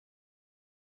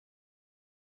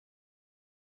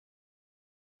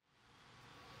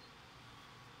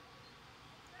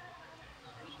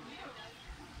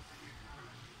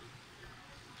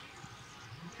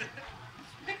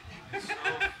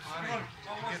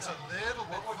gets a little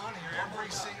bit funnier every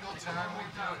single time we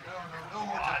do it. No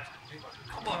more time.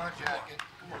 Come on, jacket.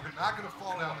 We're not going to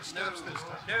fall down the steps this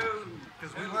time. No.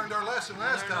 Because we learned our lesson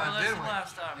last time, didn't we?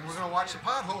 And we're going to watch the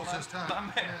potholes this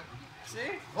time. See?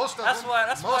 Most of that's them.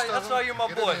 That's why you're my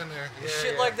boy. Yeah,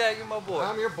 Shit like that, you're my boy.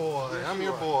 I'm your boy. I'm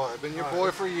your boy. I've been your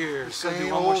boy for years.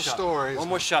 Same old stories. One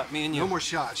more shot, me and you. No more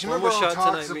shots. You One remember more all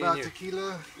shot talks tonight, about me and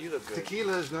tequila? You look good.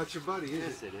 Tequila is not your buddy, is it?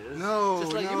 Yes, it is. No,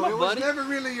 Just like no, you're my it buddy. was never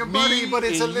really your buddy, but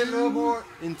it's a little more.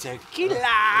 In tequila.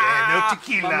 Yeah, no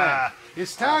tequila.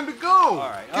 It's time to go. All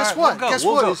right. Guess what? Guess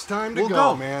what? It's time to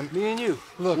go, man. Me and you.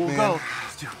 Look, man. Go.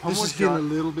 This is getting a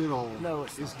little bit old. No,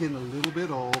 it's not. It's getting a little bit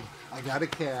old. I got a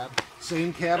cab.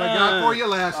 Same cab I got for you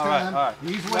last time. All right.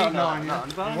 He's waiting on you. No,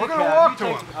 We're going to walk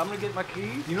to him. I'm going to get my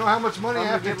keys. You know how much money I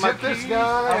have to tip this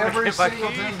guy every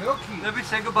single time? No keys. Let me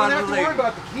say goodbye to the lady. Don't have to worry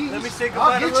about the keys. Let me say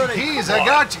goodbye to the lady. I'll get your keys. I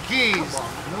got your keys.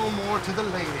 No more to the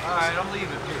lady. All right, I'm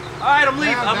leaving. All right, I'm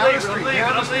leaving. I'm leaving.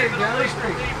 Down the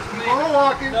street. Keep on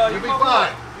walking. You'll be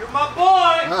fine. You're my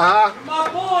boy. Uh-huh. You're my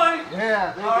boy.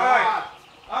 Yeah. All right.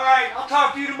 All right. I'll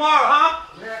talk to you tomorrow, huh?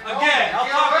 Yeah, Again. I'll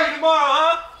talk to you tomorrow,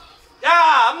 huh? Yeah,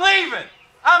 I'm leaving.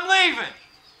 I'm leaving.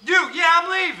 I'm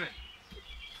leaving.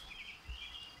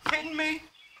 Kidding me?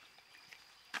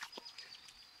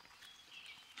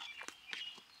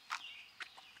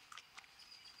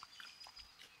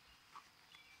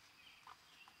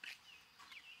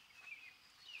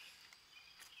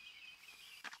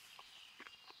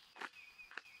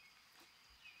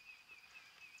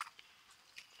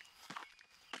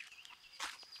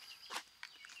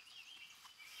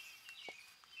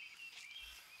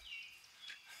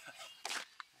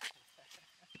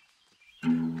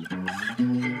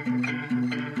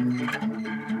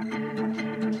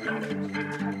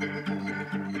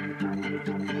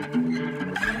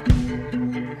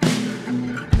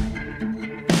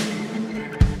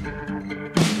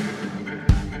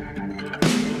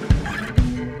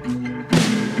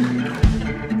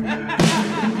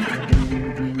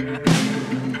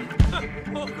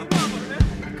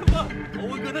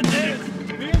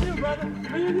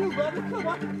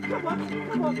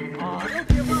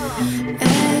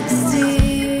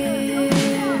 Exterior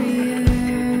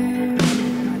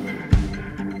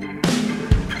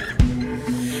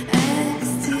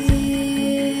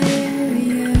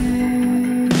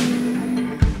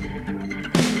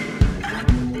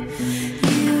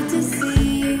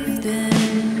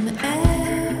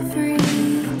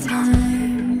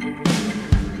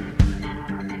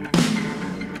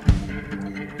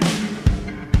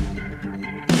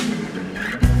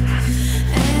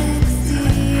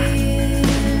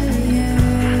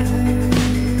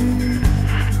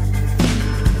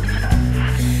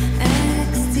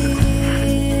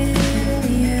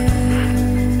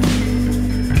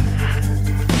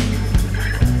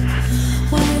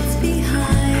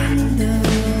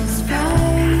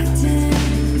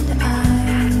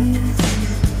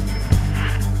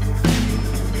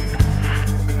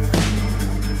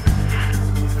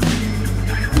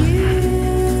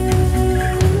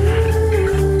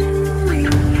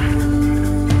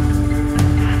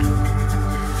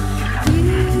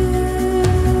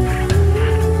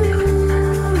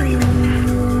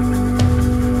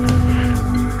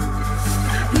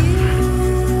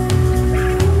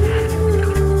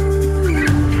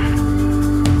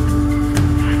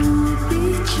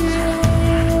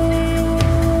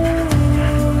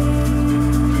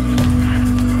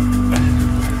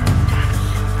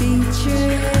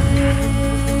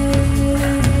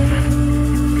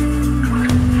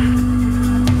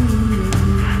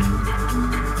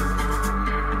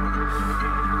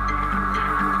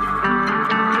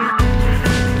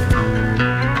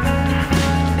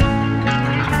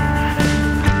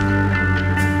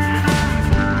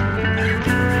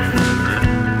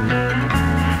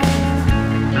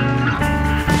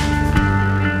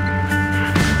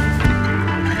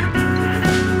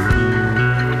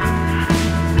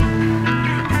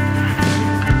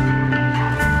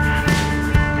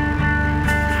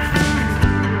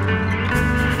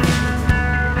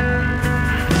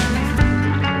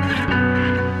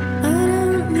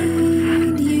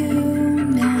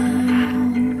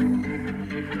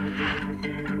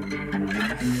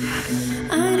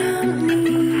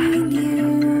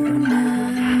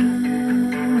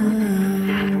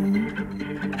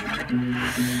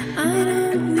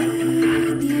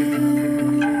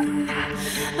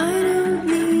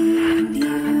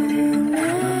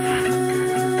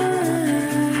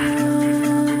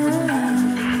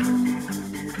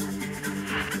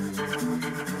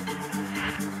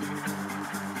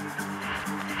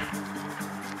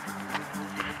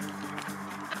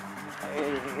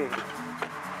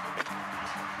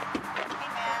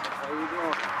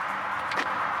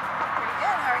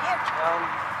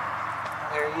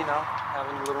you know,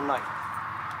 having a little night.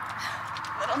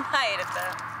 Little night at the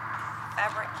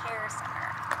Fabric Care Center.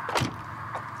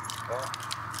 Well,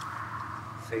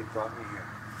 fate brought me here.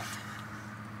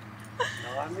 No,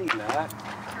 I mean that.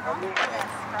 I mean that.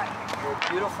 You're a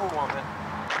beautiful woman.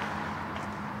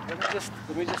 Let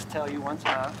me just tell you one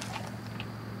time,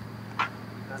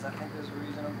 because I think there's a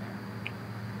reason I'm here.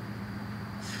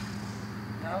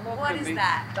 Now look What at is me.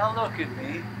 that? Now look at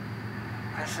me.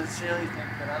 I sincerely think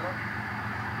that I look.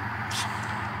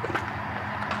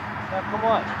 Now come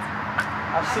on.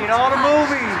 I've seen all the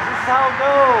movies. This is how it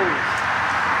goes.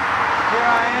 Here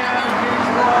I am. Here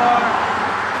you are.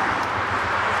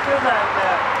 It's good like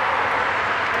that.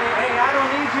 Hey, I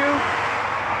don't need you.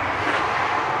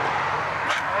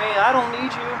 Hey, I don't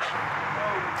need you.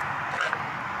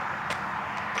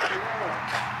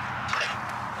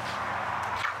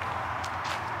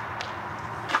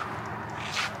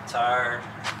 I'm tired.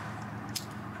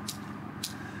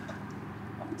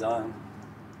 I'm done.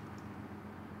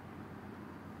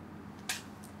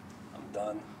 I'm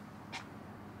done.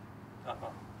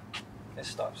 It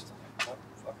stops. Oh,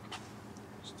 fuck.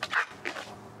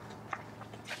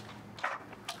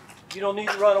 You don't need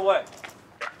to run away.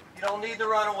 You don't need to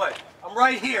run away. I'm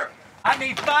right here. I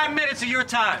need 5 minutes of your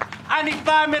time. I need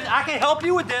 5 minutes. I can help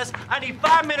you with this. I need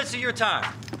 5 minutes of your time.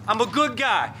 I'm a good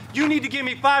guy. You need to give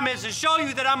me 5 minutes to show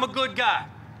you that I'm a good guy.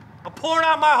 I'm pouring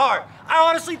out my heart. I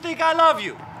honestly think I love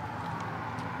you.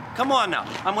 Come on now.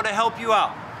 I'm gonna help you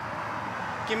out.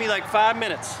 Give me like 5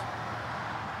 minutes.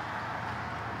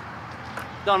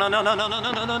 No.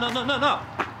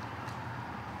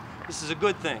 This is a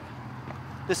good thing.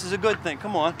 This is a good thing.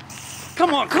 Come on.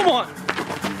 Come on.